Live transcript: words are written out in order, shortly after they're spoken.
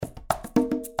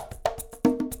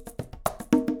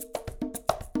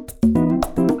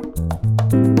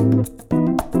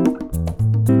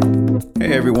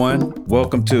everyone.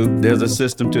 Welcome to There's a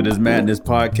System to This Madness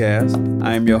podcast.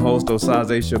 I am your host,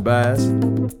 Osaze Shabazz.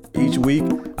 Each week,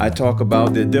 I talk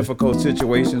about the difficult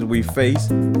situations we face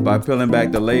by peeling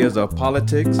back the layers of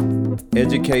politics,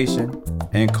 education,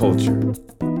 and culture.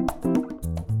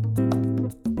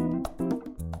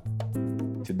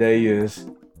 Today is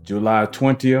July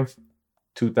 20th,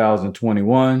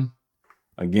 2021.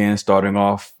 Again, starting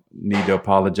off, need to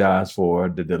apologize for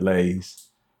the delays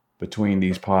between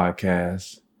these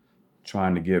podcasts,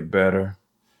 trying to get better.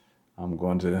 I'm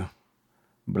going to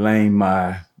blame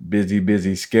my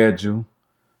busy schedule.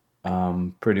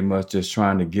 Pretty much just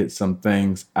trying to get some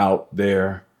things out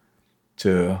there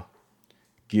to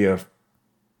give,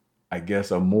 I guess,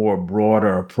 a more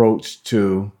broader approach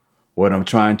to what I'm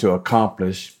trying to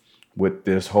accomplish with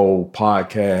this whole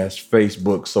podcast,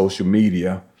 Facebook, social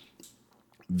media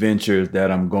ventures that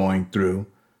I'm going through.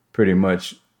 Pretty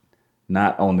much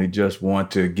not only just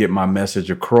want to get my message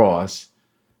across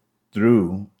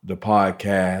through the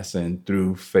podcast and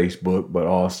through Facebook, but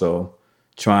also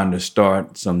trying to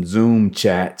start some Zoom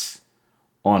chats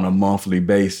on a monthly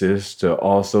basis to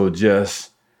also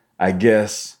just, I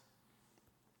guess,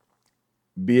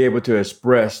 be able to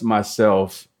express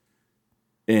myself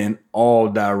in all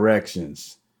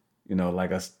directions. You know,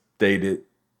 like I stated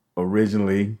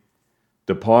originally,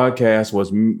 the podcast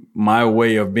was my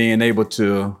way of being able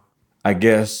to, I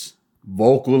guess,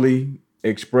 vocally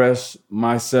express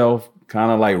myself,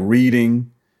 kind of like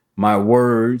reading my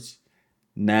words.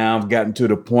 Now I've gotten to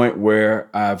the point where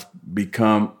I've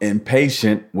become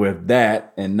impatient with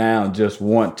that and now just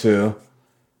want to,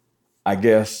 I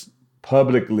guess,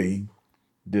 publicly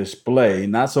display,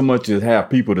 not so much as have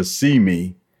people to see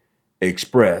me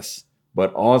express,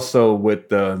 but also with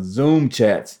the Zoom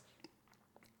chats,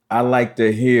 I like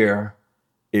to hear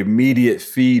immediate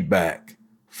feedback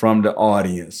from the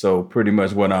audience. So pretty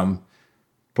much what I'm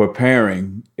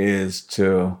preparing is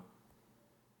to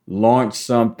launch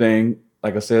something,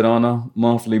 like I said, on a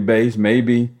monthly base.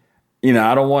 Maybe,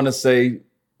 I don't want to say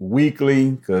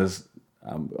weekly because,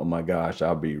 oh my gosh,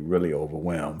 I'll be really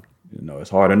overwhelmed. It's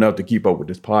hard enough to keep up with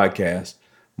this podcast,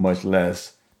 much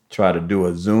less try to do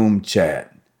a Zoom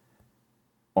chat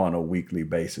on a weekly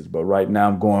basis. But right now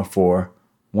I'm going for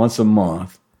once a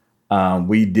month.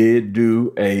 We did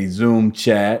do a Zoom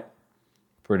chat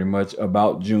pretty much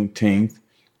about Juneteenth,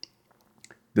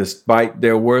 despite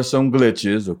there were some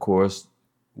glitches, of course,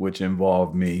 which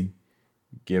involved me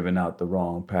giving out the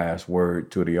wrong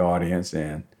password to the audience.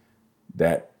 And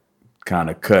that kind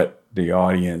of cut the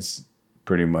audience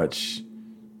pretty much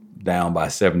down by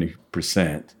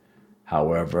 70%.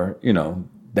 However,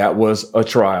 that was a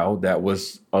trial. That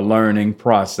was a learning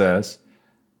process.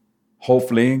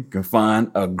 Hopefully can find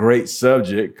a great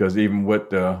subject, because even with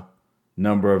the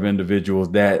number of individuals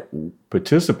that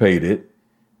participated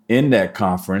in that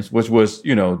conference, which was,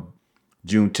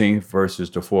 Juneteenth versus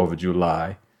the 4th of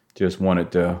July, just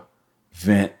wanted to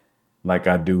vent like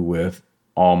I do with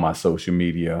all my social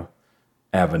media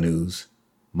avenues,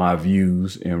 my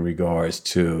views in regards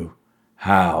to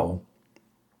how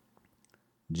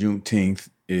Juneteenth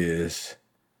is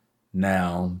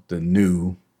now the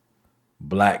new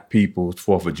Black people's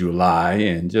 4th of July.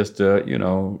 And just to,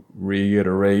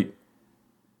 reiterate,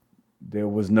 there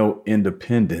was no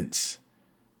independence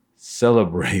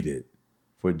celebrated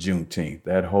for Juneteenth.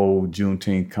 That whole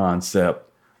Juneteenth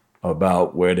concept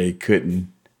about where they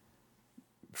couldn't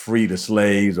free the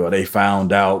slaves, or they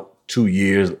found out 2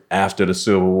 years after the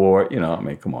Civil War,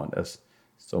 come on, that's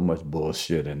so much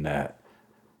bullshit in that.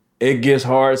 It gets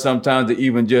hard sometimes to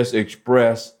even just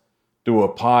express through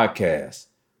a podcast.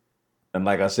 And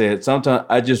like I said, sometimes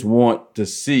I just want to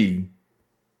see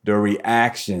the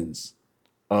reactions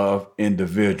of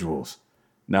individuals.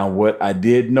 Now, what I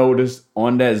did notice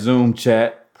on that Zoom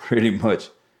chat, pretty much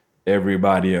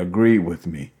everybody agreed with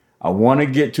me. I want to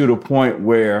get to the point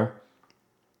where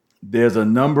there's a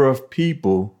number of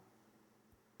people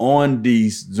on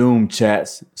these Zoom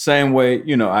chats. Same way,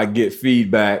 I get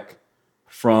feedback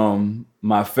from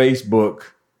my Facebook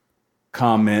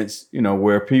comments,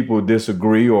 where people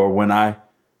disagree, or when I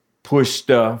push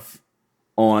stuff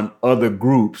on other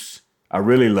groups. I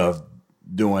really love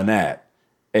doing that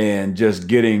and just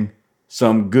getting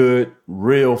some good,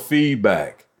 real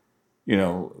feedback.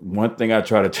 One thing I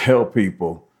try to tell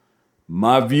people,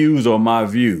 my views are my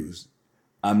views.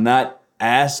 I'm not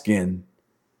asking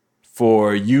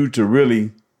for you to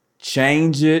really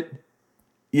change it.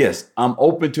 Yes, I'm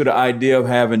open to the idea of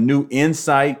having new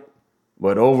insight,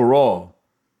 but overall,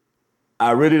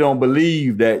 I really don't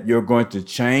believe that you're going to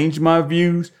change my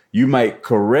views. You might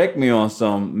correct me on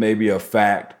some, maybe a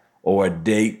fact or a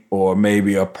date or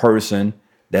maybe a person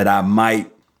that I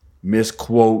might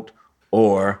misquote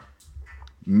or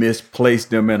misplace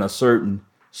them in a certain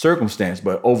circumstance.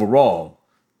 But overall,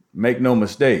 make no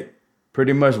mistake,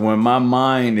 pretty much when my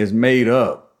mind is made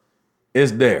up,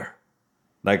 it's there.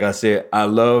 Like I said, I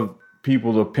love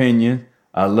people's opinion.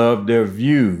 I love their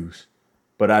views,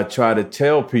 but I try to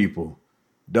tell people,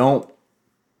 don't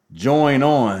join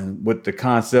on with the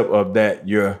concept of that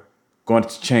you're going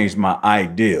to change my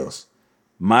ideals.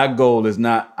 My goal is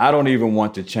not, I don't even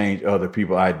want to change other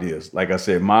people's ideas. Like I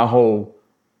said, my whole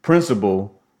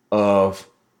principle of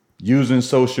using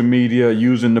social media,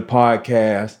 using the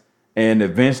podcast, and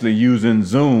eventually using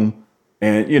Zoom,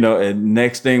 and and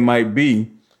next thing might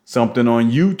be something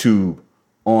on YouTube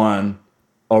on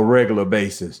a regular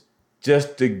basis,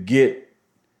 just to get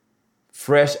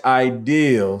fresh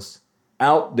ideas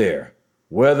out there,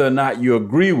 whether or not you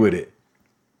agree with it.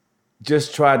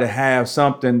 Just try to have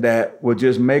something that will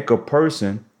just make a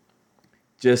person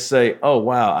just say, oh,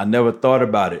 wow, I never thought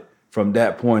about it from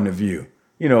that point of view.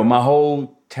 My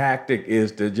whole tactic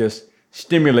is to just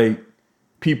stimulate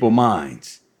people's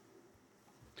minds.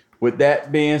 With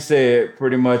that being said,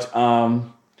 pretty much,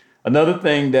 another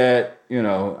thing that,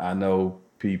 I know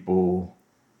people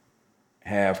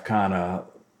have kind of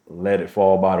let it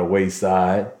fall by the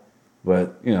wayside,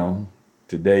 but,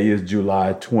 today is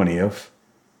July 20th.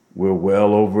 We're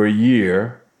well over a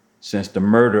year since the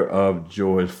murder of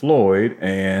George Floyd.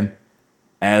 And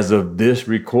as of this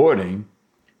recording,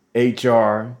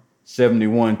 H.R.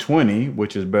 7120,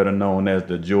 which is better known as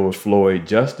the George Floyd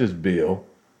Justice Bill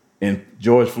and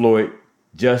George Floyd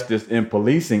Justice in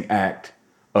Policing Act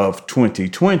of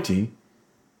 2020,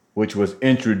 which was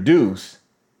introduced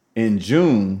in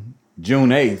June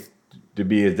 8th, to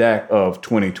be exact, of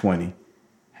 2020,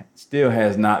 still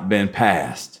has not been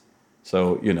passed.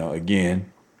 So,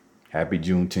 again, happy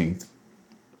Juneteenth.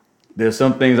 There's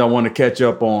some things I want to catch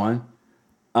up on.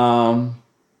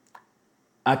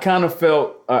 I kind of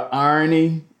felt an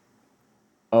irony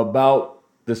about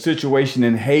the situation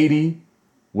in Haiti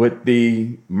with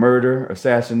the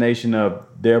assassination of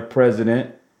their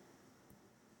president.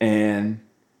 And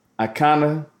I kind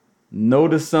of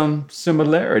noticed some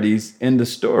similarities in the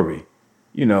story.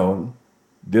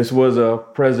 This was a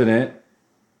president,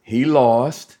 he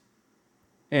lost,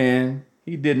 and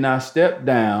he did not step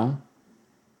down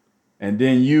and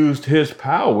then used his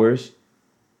powers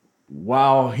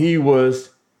while he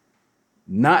was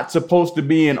not supposed to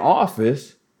be in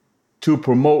office to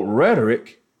promote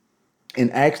rhetoric, and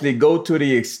actually go to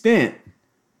the extent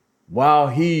while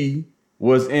he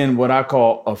was in what I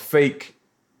call a fake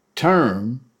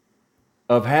term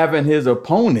of having his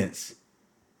opponents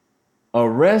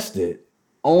arrested,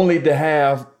 only to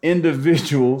have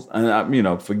individuals,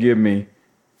 and forgive me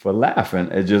for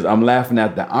laughing. I'm laughing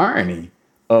at the irony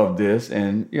of this,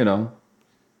 and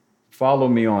follow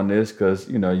me on this because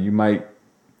you might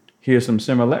hear some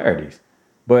similarities.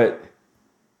 But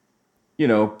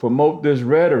promote this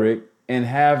rhetoric and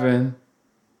having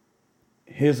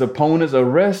his opponents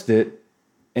arrested,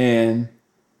 and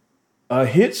a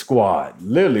hit squad,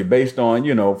 literally based on,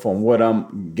 from what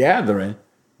I'm gathering,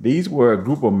 these were a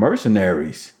group of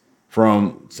mercenaries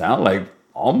sound like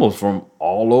almost from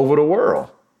all over the world.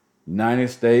 United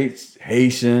States,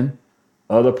 Haitian,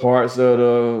 other parts of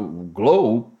the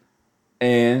globe.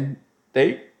 And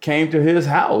they came to his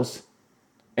house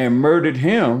and murdered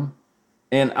him.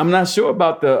 And I'm not sure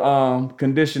about the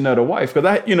condition of the wife,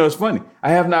 because it's funny.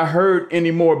 I have not heard any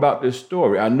more about this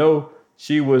story. I know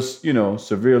she was,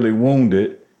 severely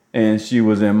wounded, and she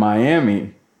was in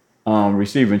Miami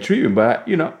receiving treatment, but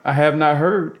I have not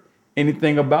heard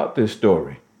anything about this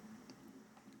story.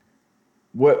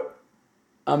 What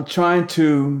I'm trying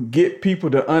to get people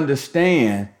to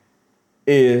understand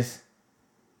is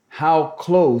how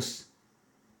close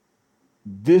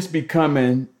this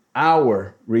becoming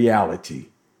our reality.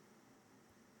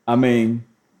 I mean,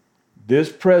 this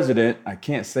president, I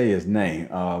can't say his name.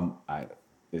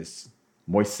 It's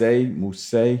Mousse.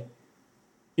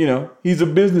 He's a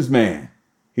businessman.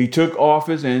 He took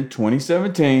office in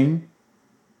 2017,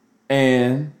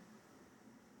 and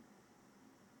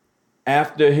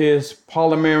after his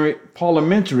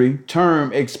parliamentary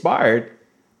term expired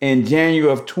in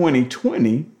January of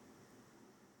 2020,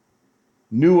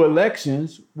 new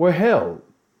elections were held.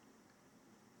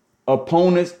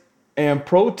 Opponents and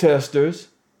protesters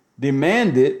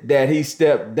demanded that he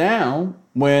step down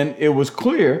when it was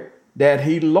clear that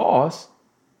he lost,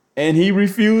 and he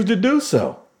refused to do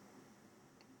so.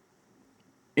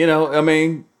 We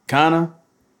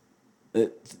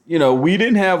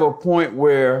didn't have a point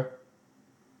where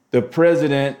the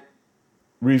president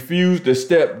refused to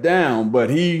step down, but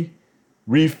he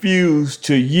refused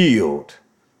to yield.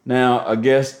 Now, I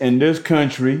guess in this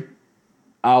country,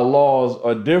 our laws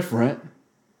are different,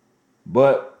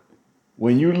 but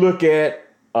when you look at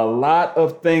a lot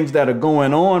of things that are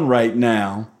going on right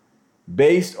now,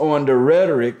 based on the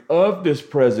rhetoric of this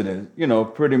president,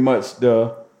 pretty much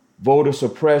the voter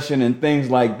suppression and things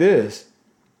like this,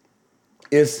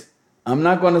 I'm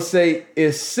not going to say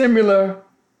it's similar,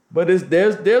 but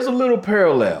there's a little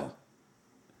parallel.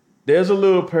 There's a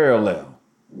little parallel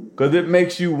because it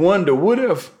makes you wonder, what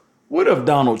if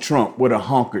Donald Trump would have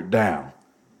hunkered down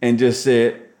and just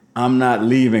said, I'm not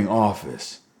leaving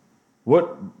office?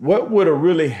 What would have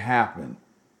really happened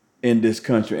in this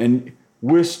country? And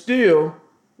we're still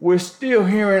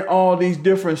hearing all these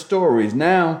different stories.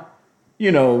 Now,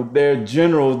 there are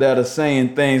generals that are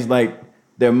saying things like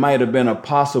there might have been a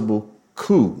possible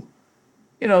coup.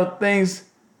 Things,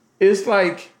 it's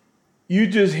like you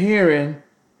just hearing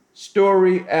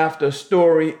story after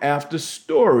story after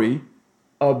story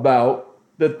about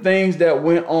the things that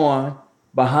went on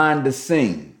behind the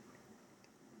scene.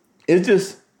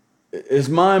 It's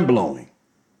mind-blowing.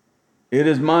 It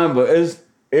is mind-blowing.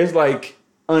 It's like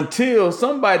until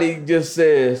somebody just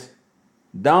says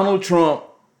Donald Trump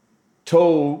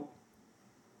told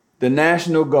the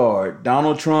National Guard,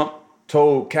 Donald Trump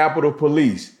told Capitol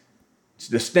Police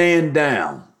to stand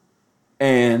down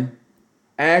and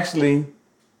actually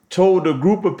told a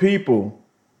group of people,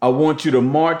 I want you to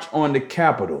march on the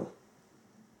Capitol.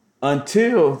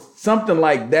 Until something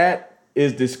like that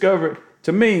is discovered,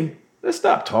 to me, let's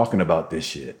stop talking about this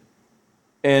shit.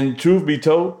 And truth be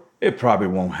told, it probably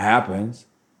won't happen.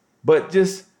 But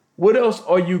just what else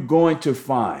are you going to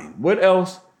find? What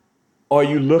else are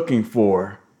you looking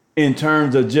for in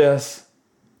terms of just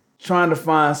trying to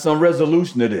find some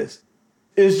resolution to this?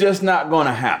 It's just not going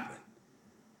to happen.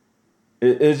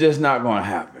 It's just not going to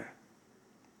happen.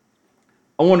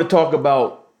 I want to talk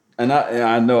about, and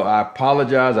I know I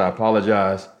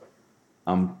apologize.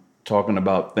 I'm talking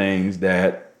about things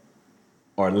that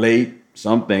are late.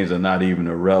 Some things are not even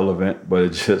irrelevant, but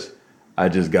I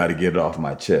just got to get it off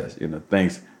my chest.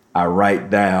 Things I write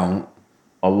down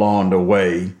along the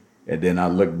way, and then I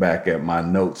look back at my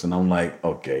notes and I'm like,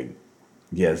 okay,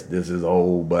 yes, this is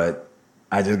old, but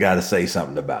I just got to say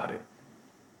something about it.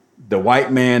 The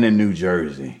white man in New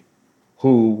Jersey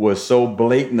who was so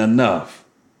blatant enough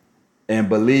and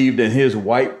believed in his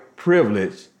white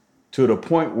privilege to the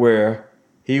point where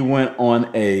he went on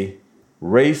a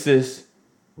racist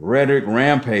rhetoric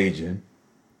rampaging,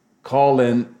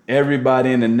 calling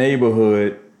everybody in the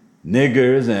neighborhood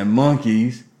niggers and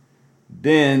monkeys.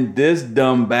 Then this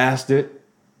dumb bastard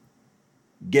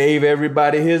gave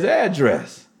everybody his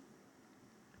address.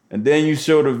 And then you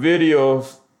show the video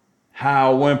of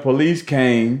how when police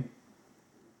came,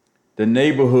 the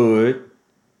neighborhood,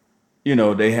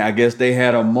 I guess they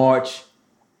had a march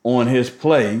on his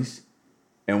place.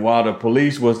 And while the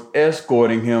police was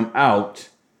escorting him out,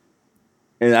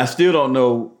 and I still don't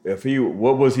know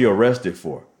what was he arrested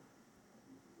for?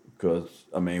 Because,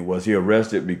 was he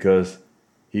arrested because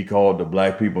he called the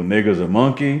black people niggers a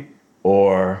monkey?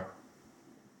 Or,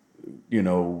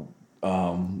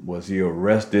 was he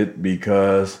arrested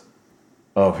because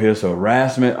of his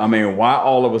harassment? Why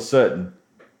all of a sudden,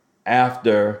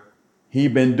 after he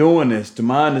been doing this, to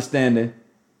my understanding,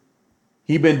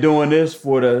 he been doing this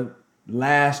for the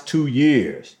last 2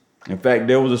 years. In fact,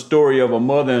 there was a story of a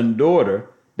mother and daughter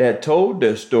that told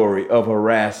their story of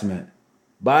harassment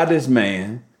by this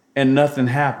man and nothing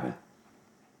happened,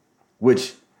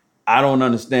 which I don't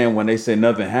understand when they say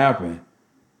nothing happened.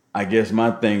 I guess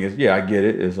my thing is, I get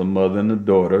it. It's a mother and a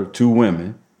daughter, 2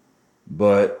 women.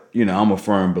 But, I'm a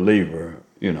firm believer,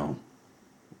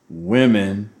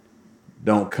 women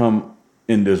don't come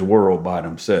in this world by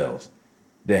themselves.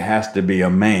 There has to be a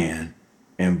man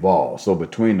involved. So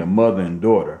between the mother and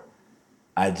daughter,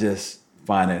 I just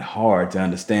find it hard to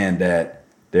understand that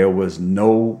there was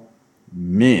no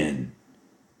men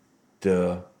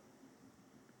to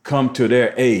come to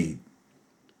their aid,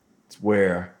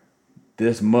 where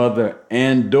this mother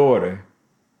and daughter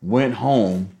went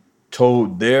home,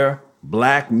 told their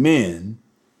black men,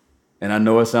 and I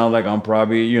know it sounds like I'm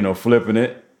probably, flipping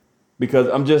it, because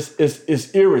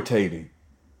it's irritating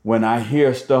when I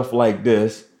hear stuff like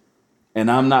this and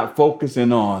I'm not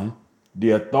focusing on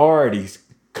the authorities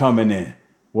coming in.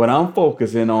 What I'm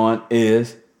focusing on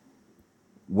is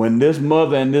when this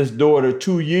mother and this daughter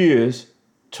 2 years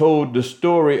told the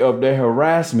story of their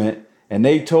harassment, and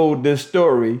they told this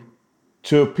story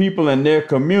to people in their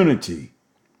community,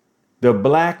 the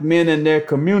black men in their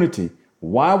community.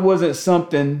 Why wasn't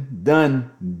something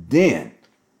done then?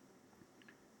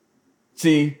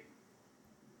 See,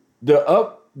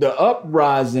 the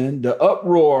uprising, the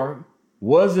uproar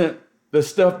wasn't the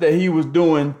stuff that he was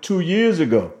doing 2 years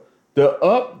ago. The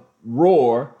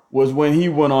uproar was when he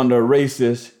went on the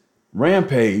racist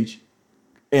rampage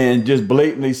and just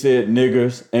blatantly said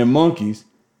niggers and monkeys,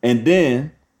 and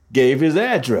then gave his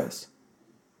address.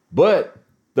 But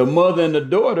the mother and the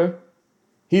daughter,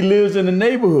 he lives in the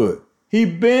neighborhood. He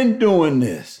been doing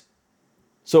this.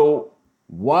 So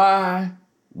why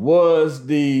was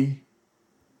the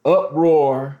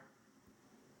uproar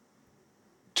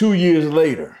 2 years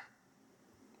later?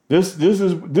 This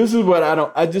is what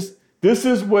this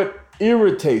is what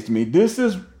irritates me. This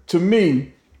is, to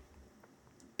me,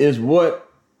 is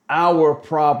what our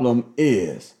problem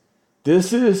is.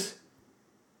 This is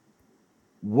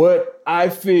what I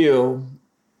feel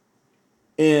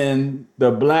in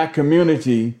the Black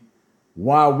community,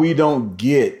 why we don't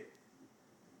get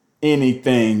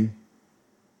anything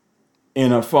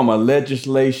from a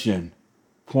legislation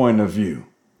point of view.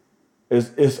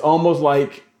 It's almost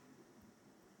like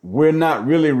we're not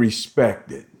really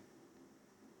respected,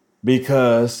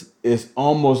 because it's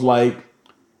almost like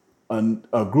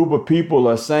a group of people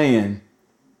are saying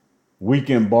we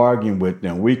can bargain with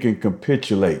them, we can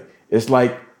capitulate. It's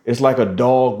like a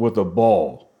dog with a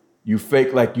ball. You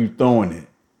fake like you throwing it,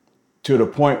 to the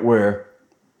point where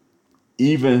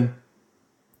even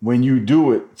when you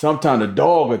do it, sometimes the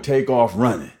dog will take off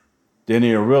running. Then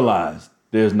he'll realize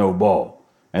there's no ball.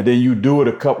 And then you do it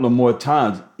a couple of more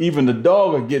times. Even the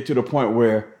dog will get to the point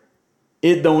where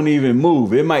it don't even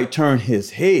move. It might turn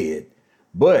his head,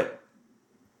 but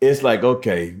it's like,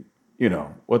 okay,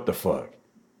 what the fuck?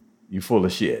 You full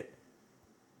of shit.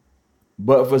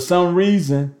 But for some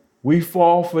reason, we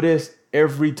fall for this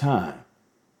every time.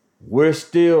 We're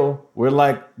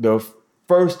like the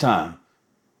first time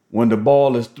when the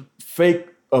ball is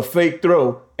a fake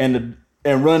throw and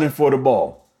running for the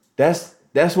ball. That's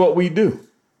what we do.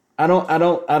 I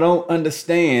don't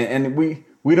understand, and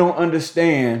we don't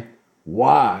understand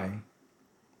why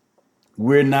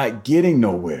we're not getting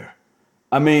nowhere.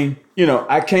 I mean,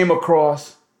 I came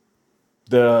across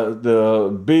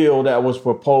the bill that was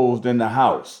proposed in the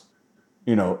House,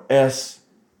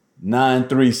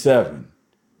 S937,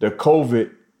 the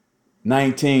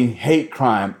COVID-19 Hate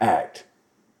Crime Act,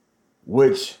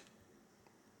 which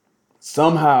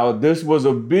somehow this was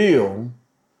a bill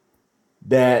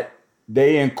that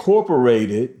they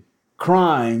incorporated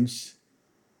crimes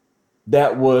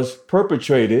that was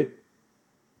perpetrated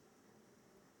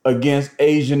against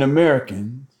Asian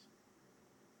Americans.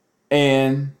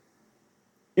 And,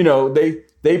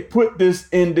 they put this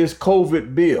in this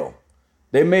COVID bill.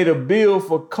 They made a bill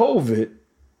for COVID,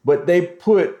 but they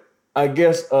put, I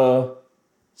guess, a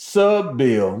sub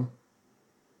bill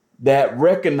that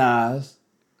recognized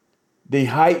the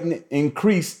heightened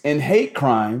increase in hate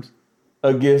crimes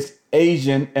against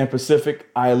Asian and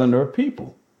Pacific Islander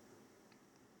people.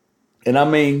 And I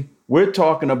mean, we're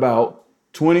talking about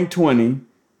 2020,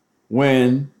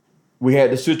 when we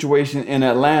had the situation in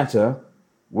Atlanta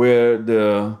where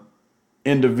the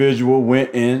individual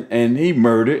went in and he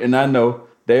murdered, and I know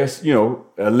there's,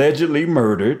 allegedly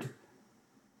murdered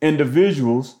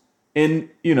individuals in,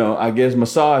 I guess,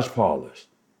 massage parlors.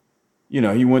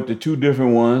 He went to 2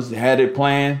 different ones, had it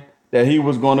planned that he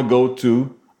was going to go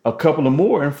to a couple of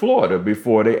more in Florida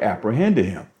before they apprehended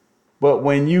him. But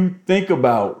when you think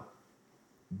about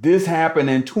this happened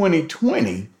in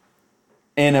 2020,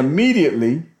 and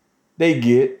immediately they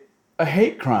get a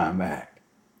hate crime act.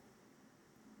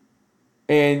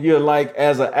 And you're like,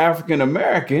 as an African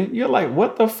American, you're like,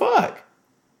 what the fuck?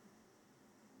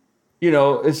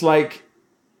 It's like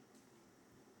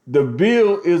the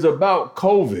bill is about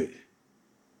COVID.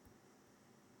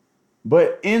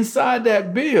 But inside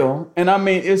that bill, and I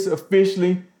mean, it's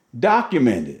officially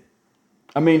documented.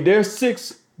 I mean, there's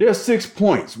six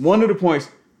points. One of the points,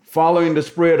 following the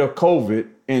spread of COVID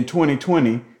in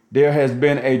 2020, there has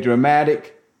been a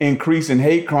dramatic increase in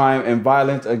hate crime and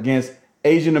violence against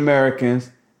Asian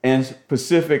Americans and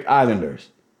Pacific Islanders.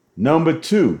 Number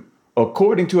 2,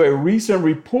 according to a recent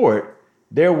report,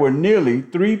 there were nearly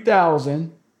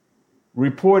 3,000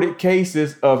 reported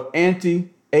cases of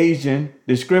anti-Asian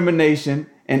discrimination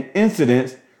and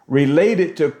incidents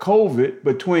related to COVID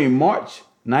between March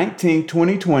 19,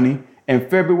 2020 and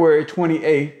February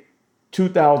 28,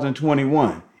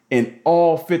 2021 in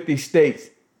all 50 states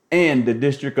and the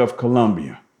District of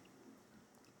Columbia.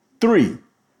 3,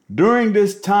 during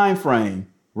this time frame,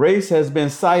 race has been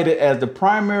cited as the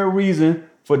primary reason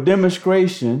for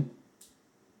demonstration,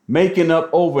 making up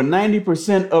over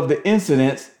 90% of the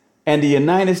incidents, and the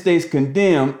United States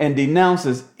condemns and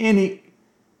denounces any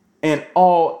and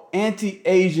all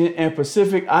anti-Asian and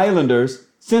Pacific Islanders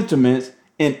sentiments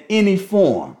in any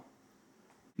form.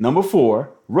 Number 4,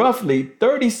 roughly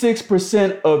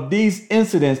 36% of these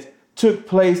incidents took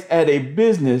place at a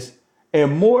business,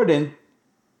 and more than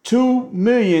 2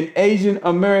 million Asian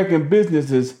American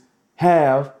businesses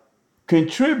have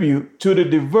contribute to the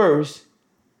diverse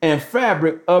and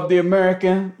fabric of the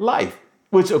American life.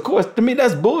 Which, of course, to me,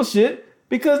 that's bullshit,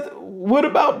 because what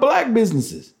about black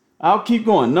businesses? I'll keep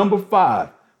going. Number 5,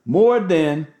 more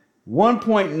than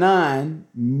 1.9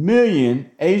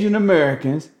 million Asian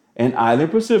Americans and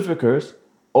Island Pacificers,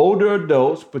 older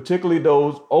adults, particularly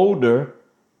those older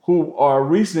who are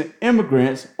recent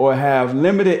immigrants or have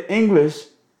limited English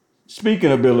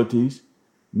speaking abilities,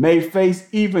 may face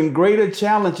even greater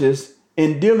challenges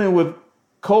in dealing with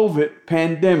COVID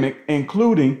pandemic,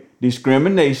 including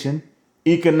discrimination,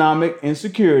 economic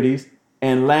insecurities,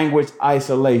 and language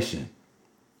isolation.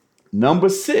 Number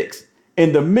 6,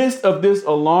 in the midst of this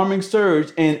alarming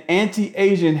surge in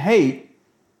anti-Asian hate,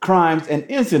 crimes, and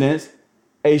incidents,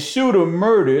 a shooter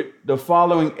murdered the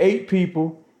following 8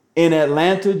 people in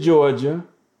Atlanta, Georgia,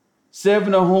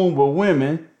 7 of whom were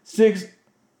women, 6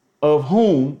 of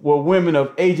whom were women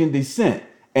of Asian descent.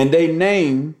 And they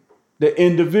named the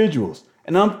individuals.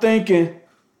 And I'm thinking,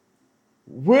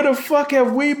 where the fuck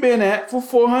have we been at for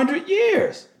 400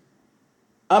 years?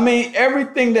 I mean,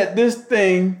 everything that this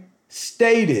thing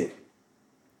stated,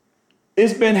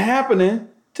 it's been happening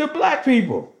to black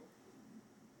people.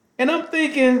 And I'm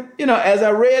thinking, as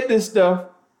I read this stuff,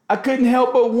 I couldn't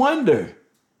help but wonder,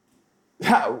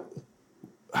 how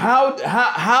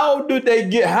did they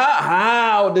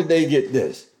get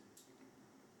this?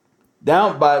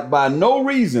 Down by no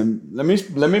reason, let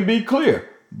me be clear.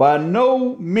 By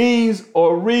no means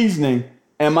or reasoning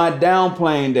am I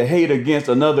downplaying the hate against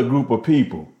another group of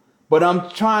people. But I'm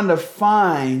trying to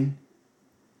find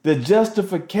the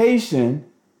justification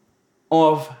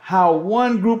of how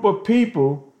one group of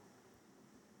people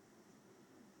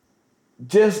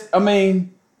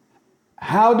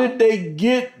how did they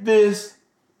get this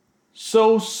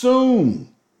so soon?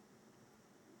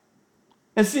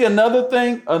 And see, another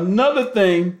thing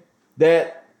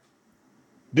that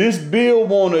this bill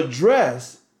won't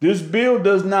address, this bill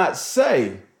does not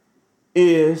say,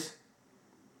 is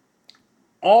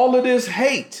all of this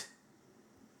hate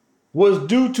was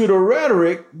due to the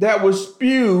rhetoric that was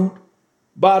spewed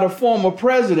by the former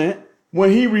president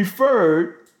when he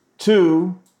referred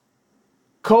to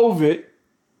COVID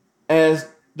as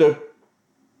the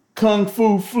Kung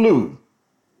Fu flu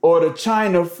or the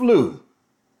China flu.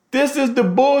 This is the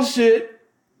bullshit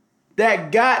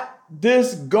that got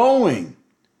this going.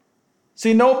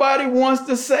 See, nobody wants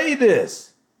to say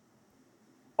this.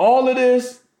 All of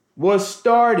this was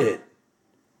started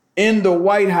in the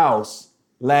White House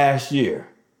last year.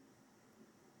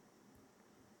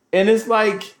 And it's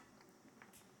like,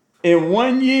 in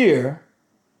 1 year,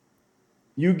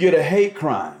 you get a hate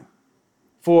crime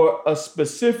for a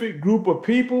specific group of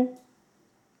people,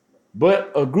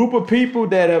 but a group of people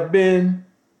that have been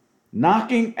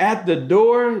knocking at the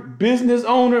door, business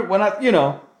owner,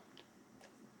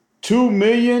 2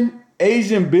 million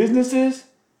Asian businesses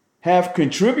have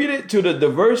contributed to the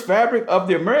diverse fabric of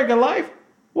the American life.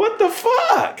 What the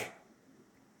fuck?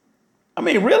 I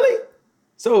mean, really?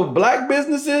 So black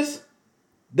businesses,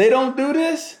 they don't do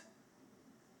this?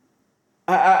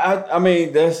 I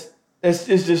mean, it's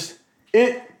just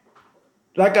it.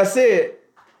 Like I said,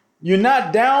 you're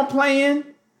not downplaying,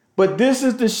 but this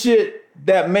is the shit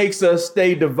that makes us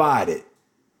stay divided.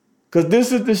 Because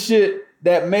this is the shit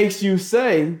that makes you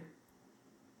say,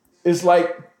 it's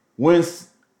like when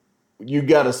you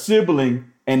got a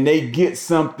sibling and they get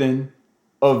something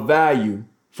of value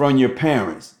from your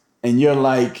parents, and you're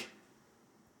like,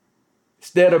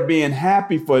 instead of being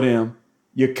happy for them,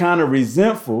 you're kind of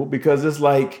resentful because it's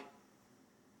like,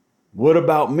 what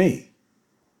about me?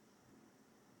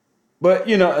 But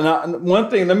one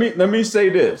thing, let me say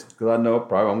this, because I know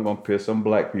probably I'm gonna piss some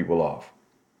black people off.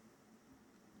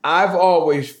 I've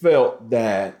always felt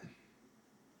that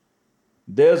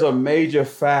there's a major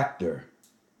factor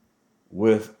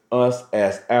with us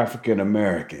as African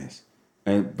Americans.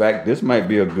 In fact, this might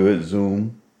be a good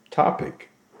Zoom topic.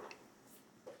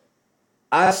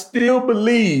 I still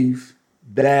believe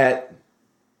that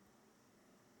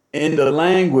in the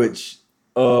language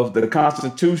of the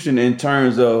Constitution, in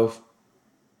terms of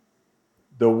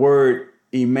the word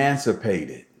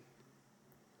emancipated,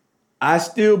 I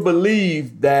still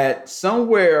believe that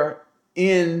somewhere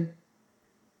in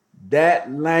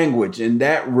that language, in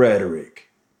that rhetoric,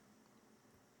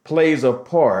 plays a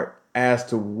part as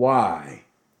to why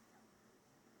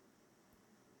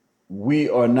we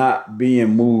are not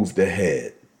being moved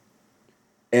ahead.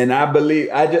 And I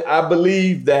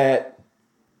believe that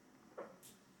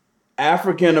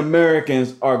African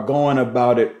Americans are going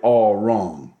about it all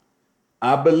wrong.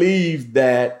 I believe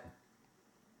that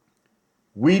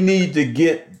we need to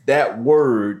get that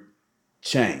word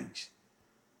changed.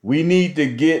 We need to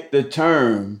get the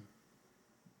term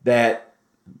that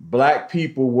Black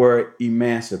people were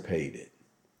emancipated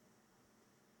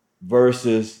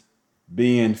versus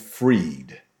being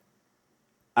freed.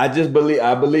 I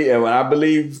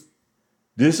believe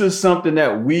this is something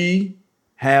that we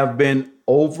have been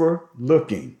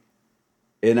overlooking.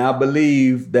 And I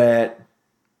believe that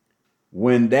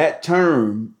when that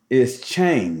term is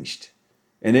changed,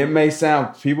 and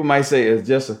people might say it's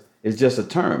just a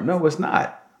term. No, it's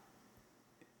not.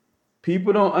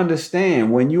 People don't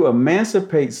understand when you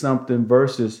emancipate something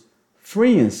versus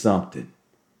freeing something.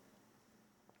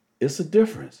 It's a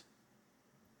difference.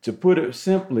 To put it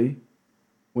simply,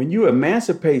 when you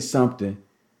emancipate something,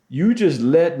 you just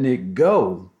letting it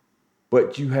go,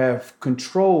 but you have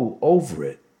control over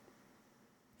it.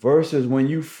 Versus when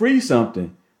you free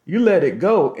something, you let it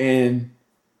go and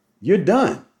you're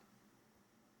done.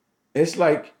 It's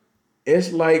like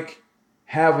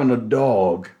having a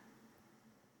dog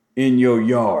in your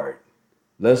yard.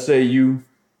 Let's say you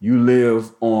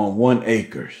live on 1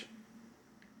 acre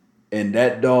and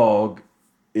that dog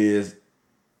is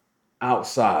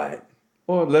outside.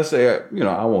 Or let's say,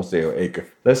 I won't say an acre.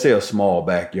 Let's say a small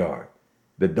backyard.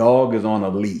 The dog is on a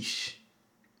leash.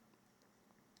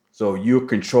 So you're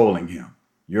controlling him.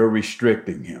 You're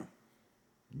restricting him.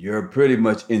 You're pretty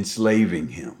much enslaving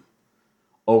him.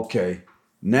 Okay,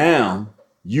 now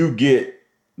you get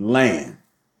land,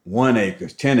 1 acre,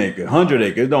 10 acres, 100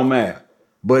 acres, don't matter.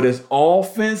 But it's all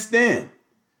fenced in.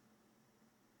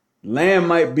 Land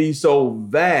might be so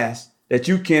vast that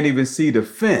you can't even see the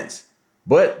fence.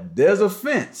 But there's a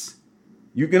fence.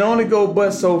 You can only go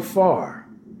but so far.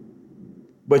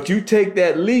 But you take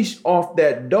that leash off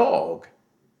that dog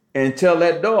and tell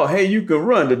that dog, hey, you can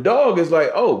run. The dog is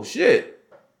like, oh shit,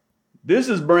 this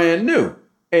is brand new.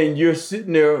 And you're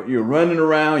sitting there, you're running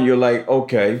around, you're like,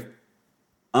 okay,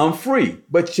 I'm free.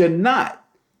 But you're not.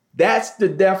 That's the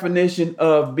definition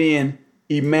of being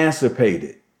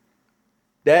emancipated.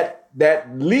 That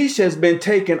leash has been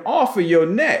taken off of your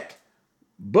neck,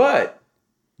 but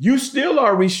you still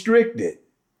are restricted.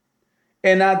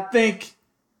 And I think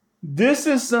this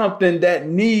is something that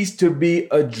needs to be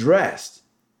addressed.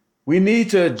 We need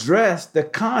to address the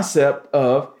concept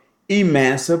of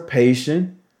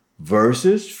emancipation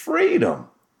versus freedom.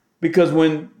 Because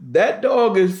when that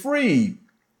dog is freed,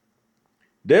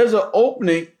 there's an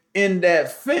opening in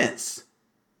that fence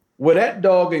where that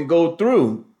dog can go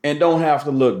through and don't have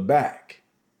to look back.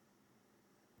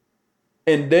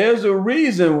 And there's a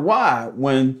reason why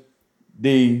when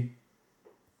the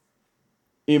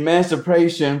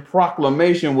Emancipation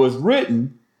Proclamation was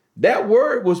written, that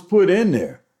word was put in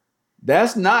there.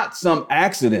 That's not some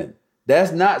accident.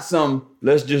 That's not some,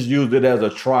 let's just use it as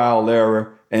a trial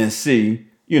error and see,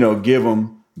 give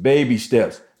them baby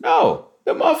steps. No,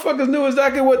 the motherfuckers knew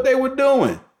exactly what they were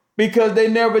doing because they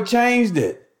never changed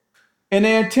it. And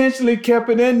they intentionally kept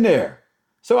it in there.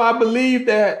 So I believe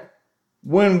that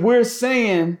when we're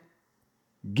saying,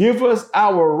 give us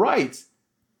our rights,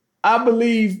 I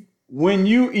believe when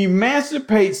you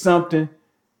emancipate something,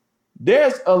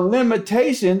 there's a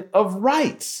limitation of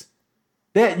rights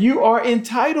that you are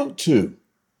entitled to.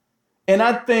 And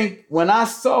I think when I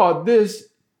saw this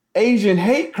Asian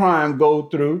hate crime go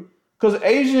through, because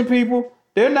Asian people,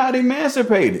 they're not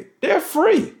emancipated, they're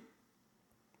free.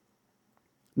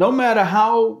 No matter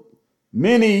how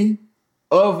many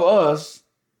of us,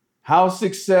 how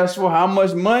successful, how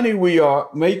much money we are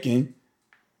making,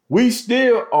 we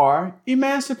still are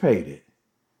emancipated.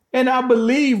 And I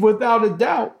believe without a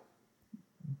doubt,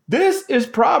 this is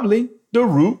probably the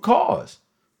root cause.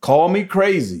 Call me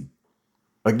crazy.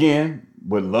 Again,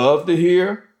 would love to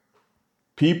hear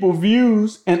people's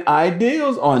views and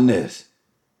ideals on this.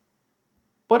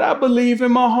 But I believe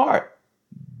in my heart,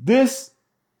 this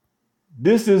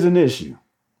is an issue.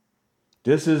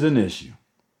 This is an issue.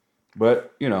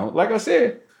 But, like I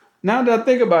said, now that I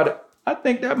think about it, I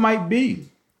think that might be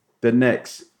the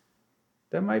next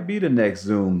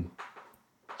Zoom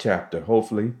chapter.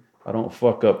 Hopefully, I don't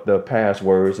fuck up the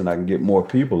passwords and I can get more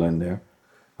people in there.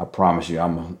 I promise you,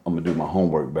 I'm gonna do my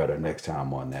homework better next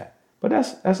time on that. But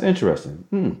that's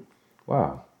interesting.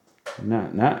 Wow. Now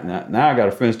I got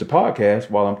to finish the podcast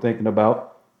while I'm thinking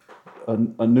about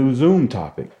a new Zoom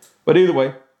topic. But either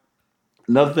way,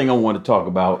 another thing I want to talk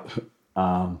about,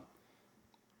 the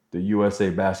USA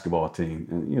basketball team,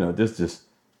 and this just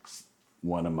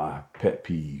one of my pet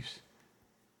peeves.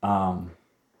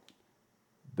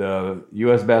 The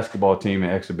U.S. basketball team in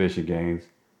exhibition games,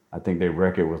 I think their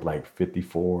record was like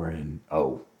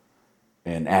 54-0.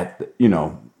 And at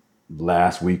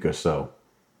last week or so,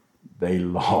 they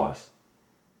lost.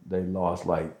 They lost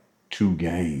like 2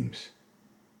 games.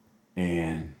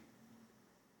 And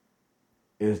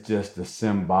it's just the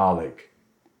symbolic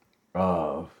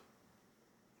of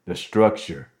the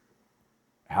structure,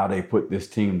 how they put this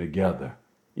team together.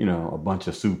 A bunch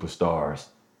of superstars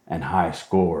and high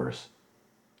scorers,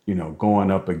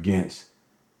 going up against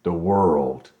the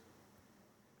world.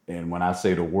 And when I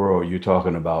say the world, you're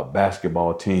talking about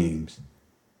basketball teams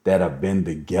that have been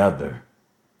together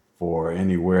for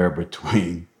anywhere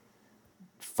between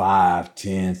 5,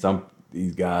 10,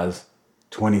 these guys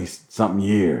 20 something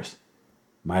years,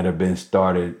 might have been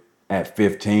started at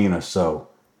 15 or so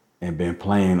and been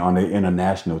playing on the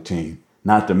international team.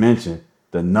 Not to mention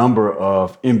the number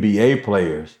of NBA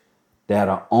players that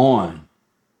are on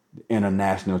the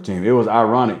international team. It was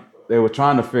ironic. They were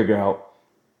trying to figure out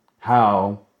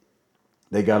how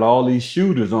they got all these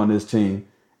shooters on this team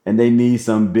and they need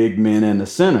some big men in the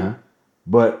center,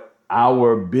 but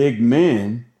our big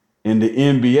men in the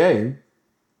NBA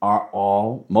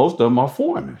most of them are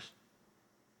foreigners.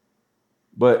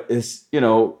 But it's,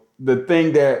 the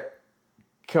thing that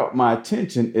caught my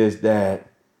attention is that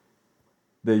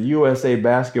the USA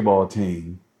basketball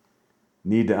team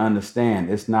need to understand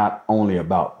it's not only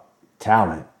about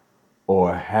talent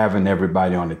or having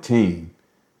everybody on the team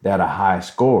that are high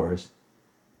scorers,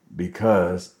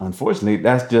 because unfortunately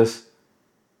that's just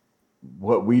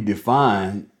what we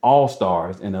define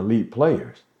all-stars and elite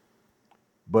players.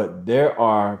 But there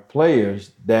are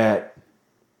players that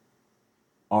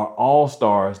are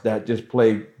all-stars that just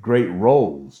play great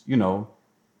roles.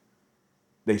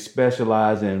 They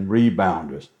specialize in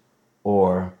rebounders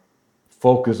or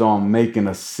focus on making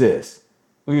assists.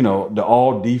 The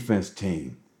all-defense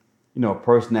team. A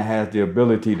person that has the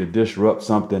ability to disrupt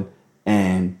something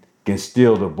and can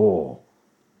steal the ball.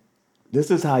 This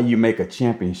is how you make a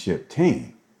championship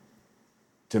team.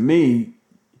 To me,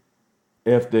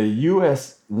 if the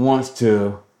U.S. wants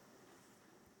to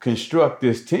construct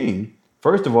this team,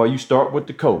 first of all, you start with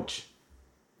the coach,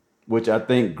 which I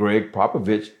think Greg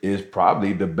Popovich is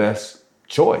probably the best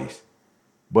choice.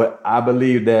 But I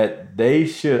believe that they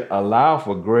should allow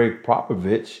for Greg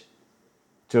Popovich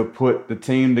to put the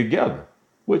team together,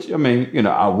 which,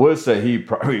 I would say he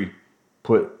probably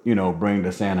bring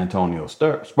the San Antonio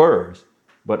Spurs,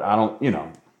 but I don't,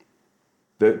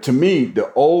 to me,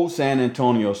 the old San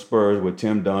Antonio Spurs with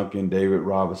Tim Duncan, David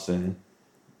Robinson,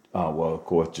 of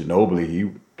course,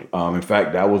 Ginobili, in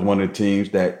fact, that was one of the teams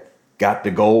that got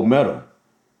the gold medal.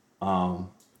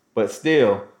 But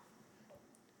still,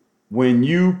 when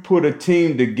you put a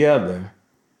team together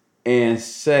and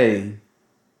say,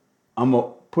 I'm going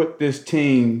to put this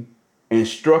team and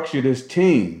structure this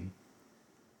team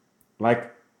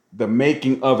like the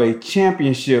making of a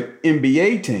championship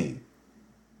NBA team,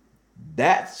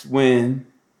 that's when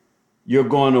you're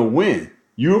going to win.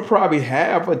 You'll probably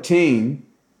have a team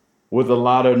with a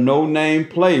lot of no-name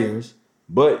players,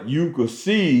 but you could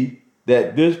see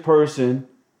that this person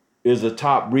is a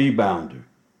top rebounder.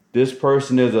 This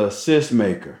person is an assist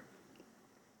maker.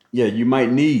 Yeah, you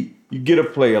get a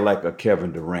player like a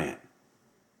Kevin Durant,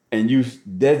 and you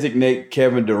designate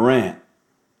Kevin Durant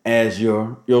as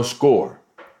your scorer.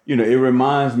 It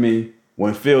reminds me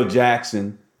when Phil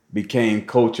Jackson became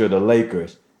coach of the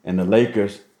Lakers, and the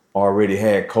Lakers already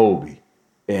had Kobe,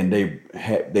 and they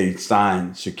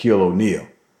signed Shaquille O'Neal,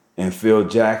 and Phil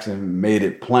Jackson made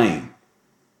it plain.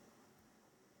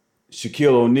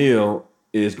 Shaquille O'Neal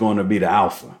is going to be the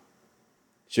alpha.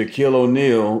 Shaquille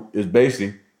O'Neal is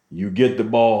basically, you get the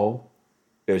ball.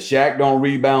 If Shaq don't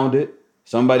rebound it,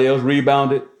 somebody else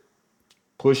rebound it,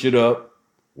 push it up,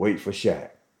 wait for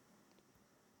Shaq.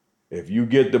 If you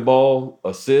get the ball,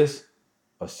 assisted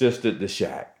to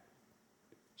Shaq.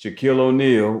 Shaquille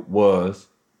O'Neal was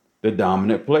the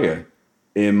dominant player.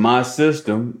 In my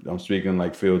system, I'm speaking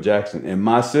like Phil Jackson, in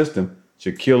my system,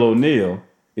 Shaquille O'Neal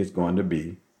is going to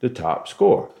be the top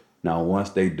scorer. Now,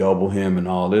 once they double him and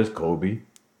all this, Kobe,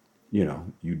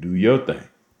 you do your thing.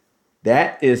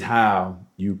 That is how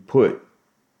you put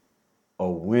a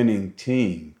winning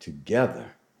team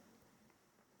together.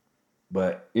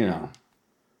 But,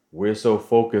 we're so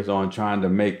focused on trying to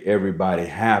make everybody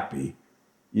happy.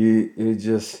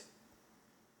 It's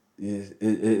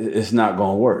not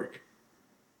going to work.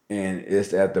 And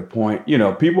it's at the point,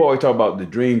 people always talk about the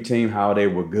dream team, how they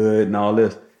were good and all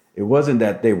this. It wasn't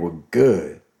that they were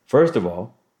good. First of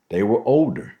all, they were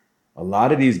older. A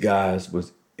lot of these guys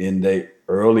was in their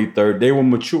early 30s. They were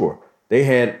mature. They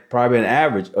had probably an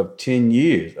average of 10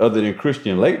 years, other than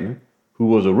Christian Laettner, who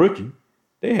was a rookie.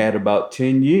 They had about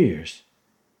 10 years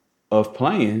of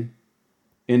playing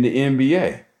in the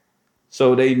NBA.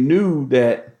 So they knew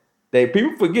that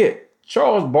people forget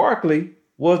Charles Barkley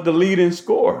was the leading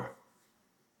scorer.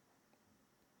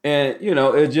 And,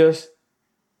 they just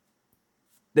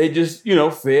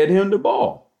fed him the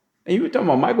ball. And you were talking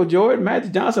about Michael Jordan,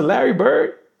 Magic Johnson, Larry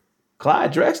Bird,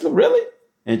 Clyde Drexler, really?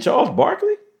 And Charles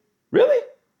Barkley? Really?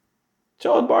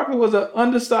 Charles Barkley was an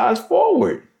undersized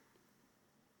forward.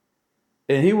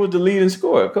 And he was the leading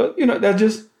scorer. Cause that's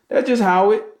just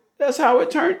how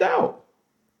it turned out.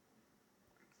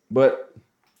 But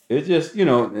it's just,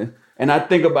 and I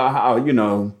think about how,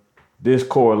 this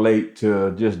correlate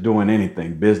to just doing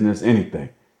anything, business, anything.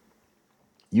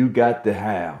 You got to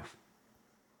have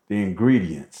the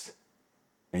ingredients,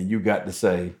 and you got to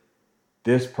say,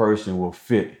 this person will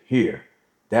fit here.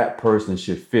 That person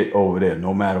should fit over there,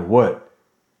 no matter what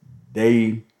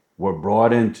they were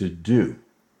brought in to do.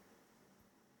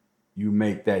 You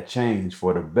make that change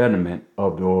for the betterment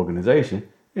of the organization.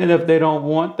 And if they don't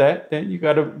want that, then you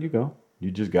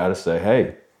just got to say,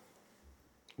 hey,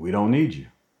 we don't need you.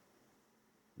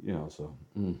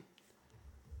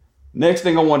 Next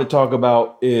thing I want to talk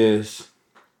about is,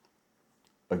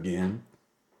 again,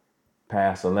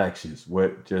 past elections.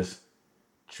 What just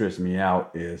trips me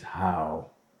out is how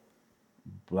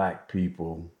Black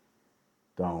people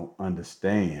don't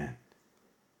understand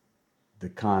the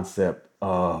concept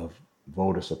of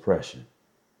voter suppression.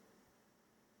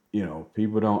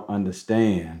 People don't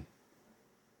understand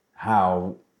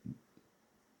how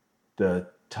the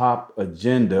top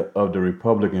agenda of the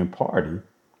Republican Party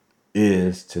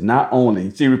is to not only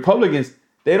see Republicans,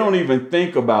 they don't even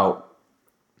think about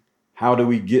how do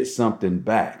we get something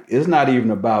back. It's not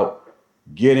even about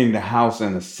getting the House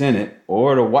and the Senate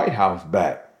or the White House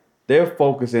back. They're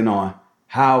focusing on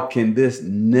how can this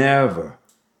never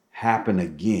happen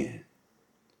again.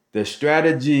 The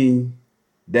strategy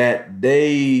that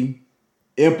they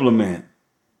implement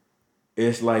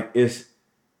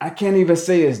I can't even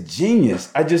say it's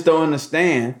genius. I just don't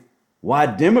understand why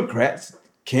Democrats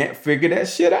can't figure that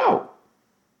shit out.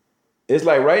 It's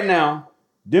like right now,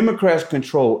 Democrats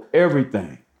control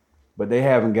everything, but they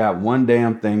haven't got one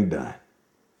damn thing done.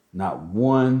 Not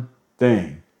one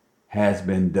thing has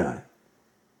been done.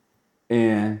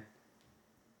 And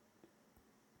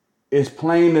it's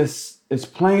plain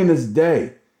as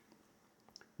day.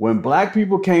 When Black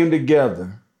people came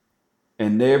together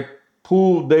and they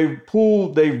pooled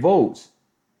their votes,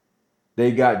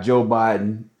 they got Joe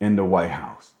Biden in the White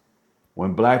House.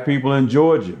 When Black people in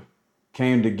Georgia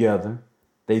came together,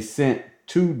 they sent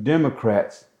 2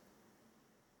 Democrats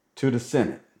to the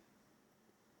Senate.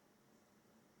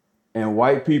 And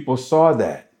white people saw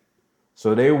that.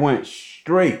 So they went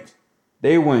straight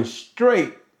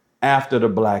after the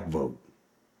Black vote.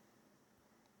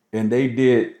 And they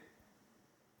did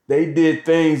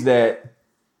things that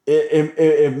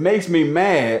it makes me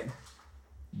mad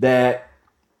that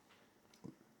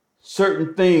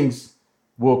certain things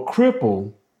will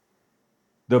cripple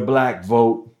the Black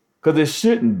vote because it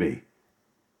shouldn't be.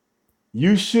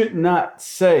 You should not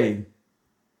say,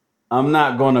 I'm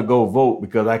not going to go vote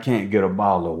because I can't get a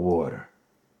bottle of water.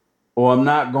 Or I'm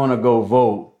not going to go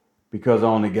vote because I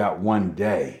only got one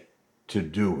day to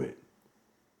do it.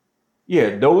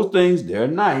 Yeah, those things, they're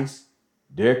nice.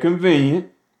 They're convenient.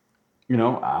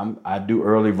 I do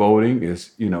early voting.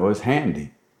 It's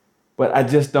handy. But I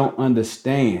just don't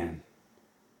understand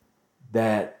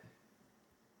that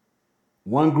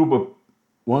one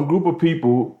group of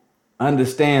people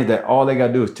understands that all they got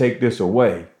to do is take this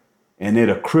away and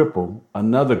it'll cripple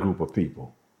another group of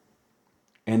people.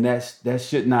 And that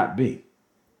should not be.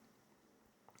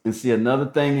 And see, another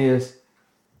thing is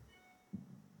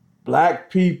Black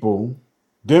people,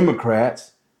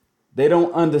 Democrats, they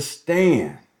don't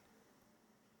understand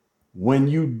when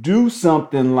you do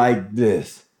something like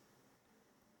this,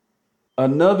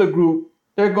 another group,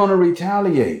 they're going to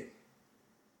retaliate.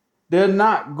 They're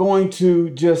not going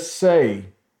to just say,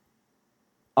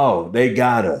 oh, they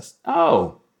got us.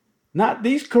 Oh, not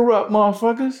these corrupt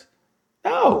motherfuckers.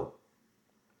 No.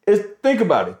 Think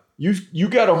about it. You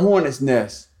got a hornet's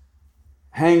nest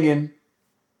hanging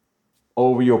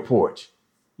over your porch.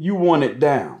 You want it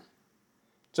down.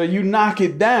 So you knock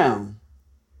it down.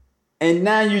 And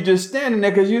now you're just standing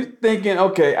there because you're thinking,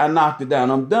 okay, I knocked it down.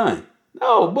 I'm done.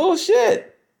 No,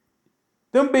 bullshit.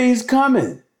 Them bees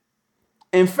coming.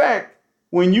 In fact,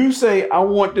 when you say, I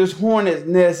want this hornet's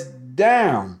nest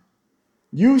down,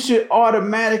 you should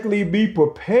automatically be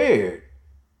prepared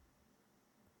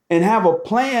and have a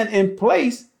plan in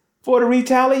place for the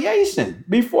retaliation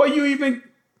before you even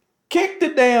kick the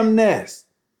damn nest.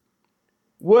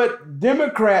 What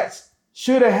Democrats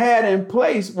should have had in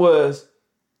place was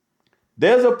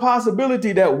there's a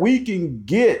possibility that we can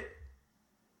get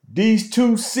these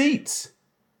 2 seats.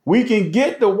 We can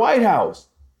get the White House,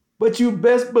 but you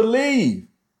best believe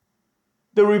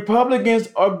the Republicans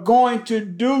are going to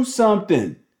do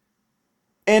something.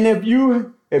 And if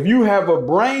you have a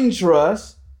brain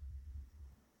trust,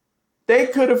 they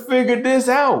could have figured this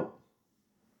out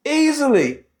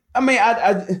easily. I mean,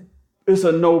 it's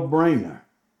a no-brainer.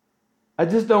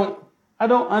 I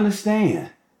don't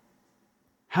understand.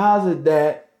 How's it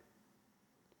that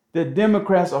the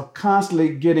Democrats are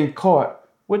constantly getting caught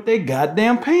with their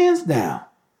goddamn pants down?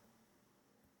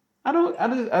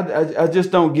 I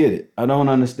just don't get it. I don't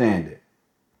understand it.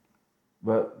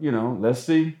 But, let's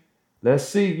see.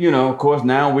 Of course,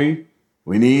 now we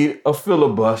need a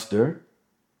filibuster.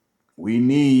 We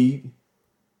need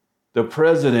the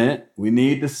president. We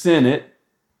need the Senate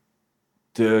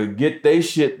to get their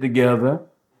shit together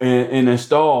and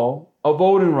install a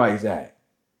Voting Rights Act.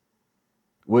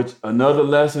 Which another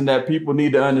lesson that people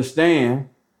need to understand,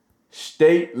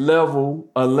 state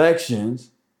level elections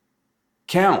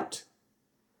count.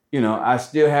 I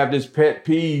still have this pet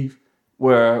peeve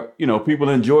where, people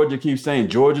in Georgia keep saying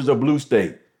Georgia's a blue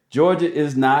state. Georgia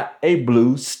is not a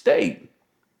blue state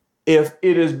if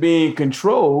it is being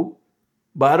controlled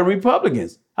by the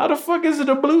Republicans. How the fuck is it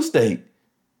a blue state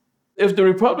if the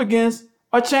Republicans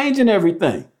are changing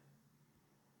everything?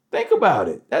 Think about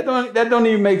it. That don't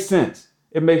even make sense.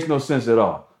 It makes no sense at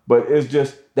all. But it's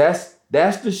just, that's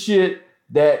the shit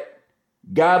that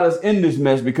got us in this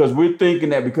mess, because we're thinking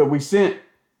that because we sent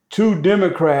 2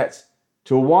 Democrats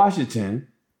to Washington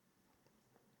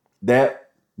that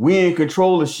we in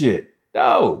control of shit.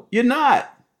 No, you're not.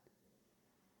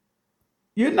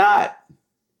 You're not.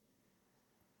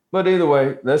 But either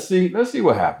way, let's see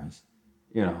what happens.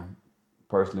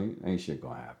 Personally, ain't shit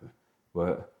gonna happen.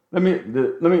 But let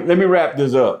me wrap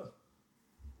this up.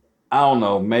 I don't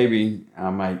know, maybe I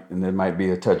might, and it might be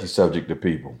a touchy subject to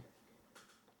people.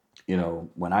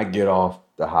 When I get off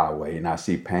the highway and I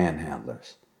see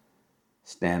panhandlers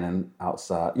standing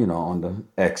outside, on the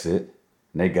exit,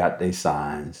 and they got their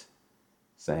signs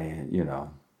saying,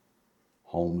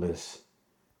 homeless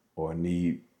or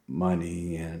need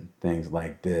money and things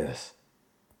like this.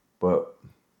 But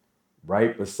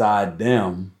right beside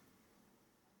them,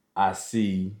 I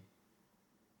see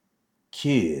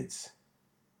kids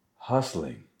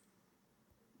hustling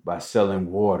by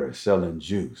selling water, selling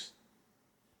juice.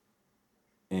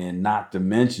 And not to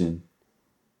mention,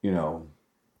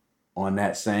 on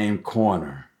that same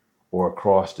corner or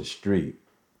across the street,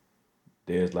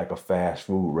 there's like a fast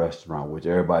food restaurant, which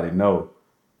everybody knows.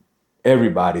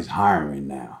 Everybody's hiring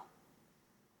now,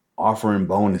 offering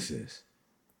bonuses.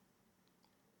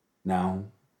 Now,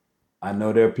 I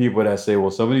know there are people that say,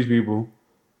 well, some of these people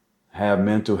have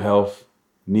mental health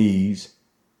needs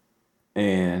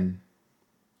and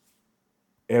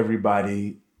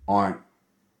everybody aren't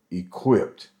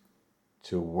equipped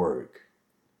to work.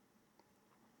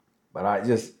 But I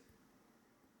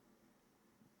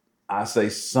say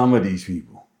some of these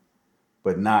people,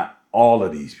 but not all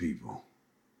of these people.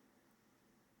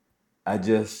 I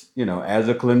just, as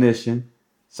a clinician,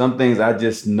 some things I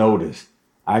just notice.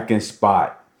 I can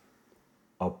spot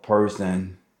a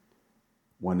person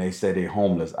when they say they're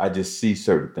homeless. I just see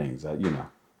certain things. I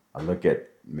look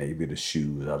at maybe the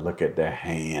shoes. I look at their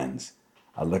hands.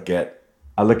 I look at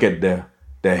their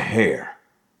hair.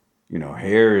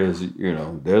 Hair is,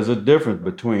 there's a difference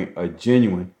between a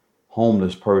genuine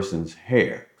homeless person's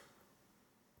hair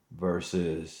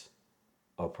versus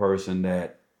a person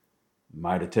that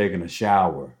might have taken a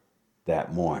shower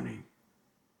that morning.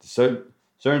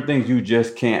 Certain things you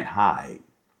just can't hide.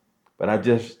 But I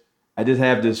just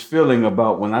have this feeling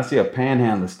about when I see a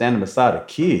panhandler standing beside a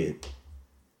kid,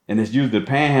 and it's usually the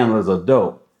panhandler's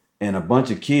adult and a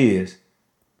bunch of kids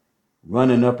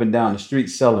running up and down the street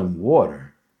selling water.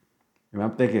 And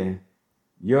I'm thinking,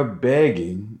 you're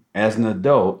begging as an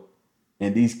adult,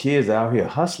 and these kids are out here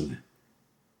hustling,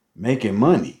 making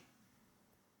money.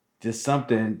 Just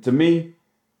something, to me,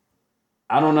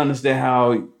 I don't understand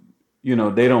how,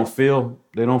 they don't feel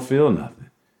nothing.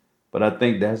 But I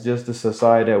think that's just the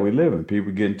society that we live in.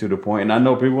 People getting to the point, and I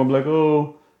know people will be like,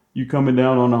 oh, you coming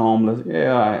down on the homeless.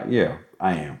 Yeah,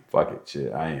 I am. Fuck it,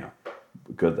 shit, I am.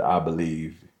 Because I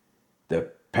believe the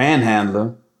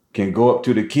panhandler can go up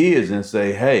to the kids and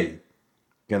say, hey,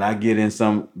 can I get in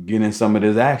some of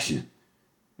this action?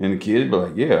 And the kids be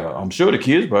like, yeah. I'm sure the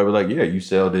kids probably like, yeah, you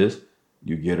sell this,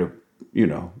 you get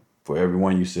for every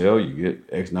one you sell, you get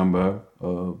X number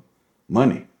of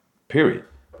money, period.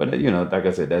 But like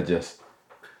I said,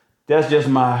 that's just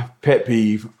my pet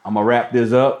peeve. I'm gonna wrap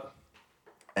this up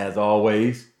as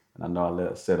always. And I know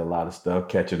I said a lot of stuff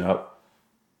catching up.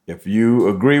 If you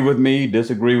agree with me,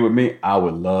 disagree with me, I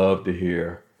would love to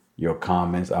hear your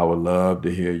comments. I would love to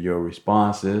hear your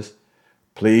responses.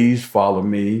 Please follow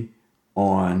me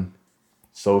on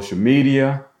social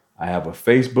media. I have a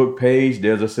Facebook page.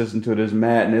 There's a System to This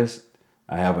Madness.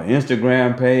 I have an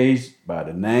Instagram page by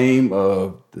the name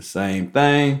of the same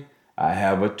thing. I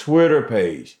have a Twitter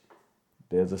page.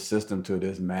 There's a System to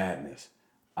This Madness.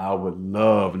 I would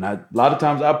love, and a lot of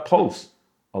times I post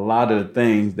a lot of the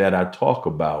things that I talk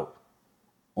about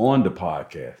on the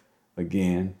podcast.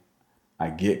 Again, I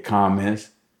get comments,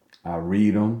 I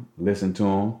read them, listen to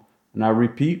them, and I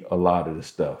repeat a lot of the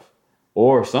stuff.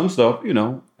 Or some stuff,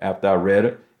 after I read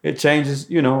it, it changes,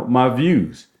 my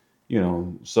views,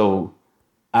 So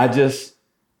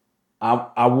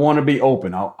I want to be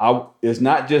open. It's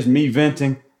not just me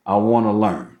venting. I want to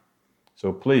learn.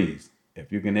 So please,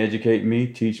 if you can educate me,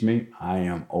 teach me, I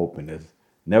am open. I've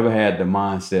never had the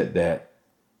mindset that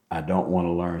I don't want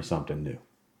to learn something new,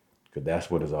 because that's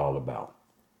what it's all about.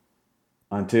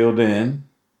 Until then,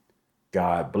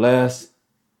 God bless.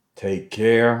 Take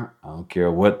care. I don't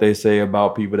care what they say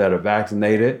about people that are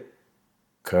vaccinated.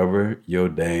 Cover your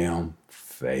damn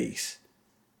face.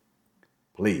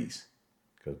 Please.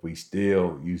 Because we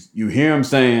still, you hear them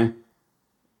saying,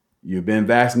 you've been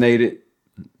vaccinated,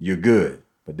 you're good.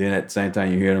 But then at the same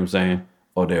time, you hear them saying,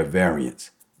 oh, they're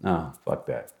variants. No, fuck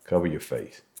that. Cover your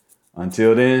face.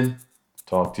 Until then,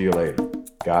 talk to you later.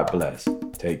 God bless.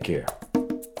 Take care.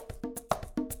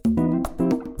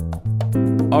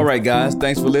 All right, guys.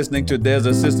 Thanks for listening to There's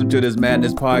a System to This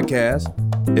Madness podcast.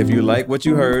 If you like what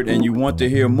you heard and you want to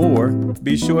hear more,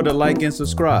 be sure to like and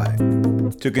subscribe.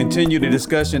 To continue the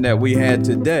discussion that we had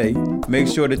today, make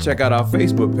sure to check out our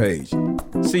Facebook page.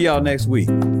 See y'all next week.